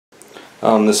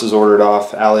This is ordered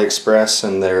off Aliexpress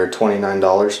and they're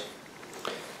 $29.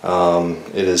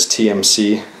 It is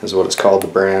TMC is what it's called, the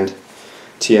brand.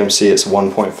 TMC, it's a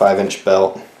 1.5 inch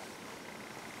belt.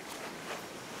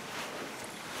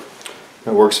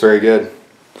 It works very good.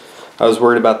 I was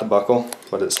worried about the buckle,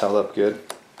 but it's held up good.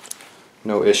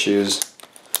 No issues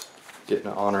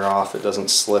getting it on or off. It doesn't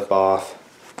slip off.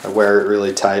 I wear it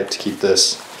really tight to keep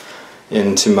this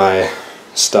into my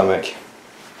stomach.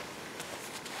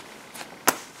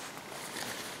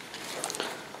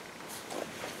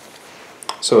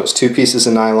 So it's 2 pieces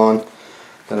of nylon,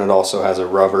 then it also has a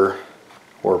rubber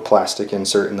or plastic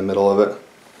insert in the middle of it.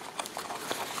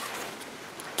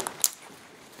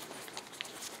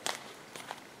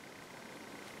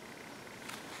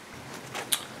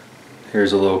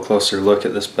 Here's a little closer look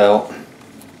at this belt.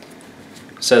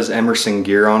 It says Emerson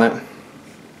Gear on it,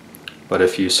 but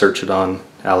if you search it on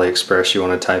AliExpress, you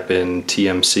want to type in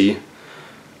TMC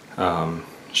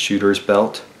shooter's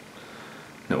belt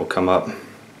and it will come up.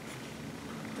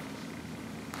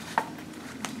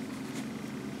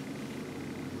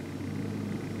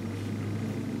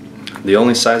 The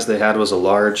only size they had was a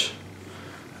large,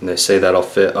 and they say that'll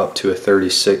fit up to a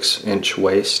 36-inch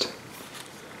waist.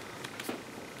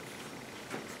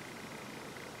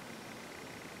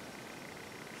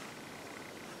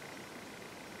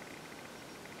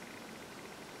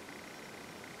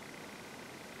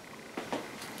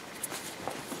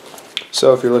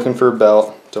 So if you're looking for a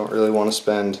belt, don't really want to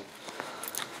spend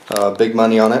big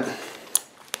money on it,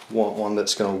 want one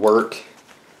that's going to work,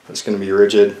 that's going to be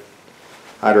rigid,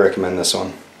 I'd recommend this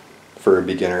one for a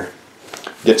beginner.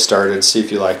 Get started, see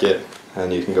if you like it,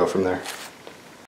 and you can go from there.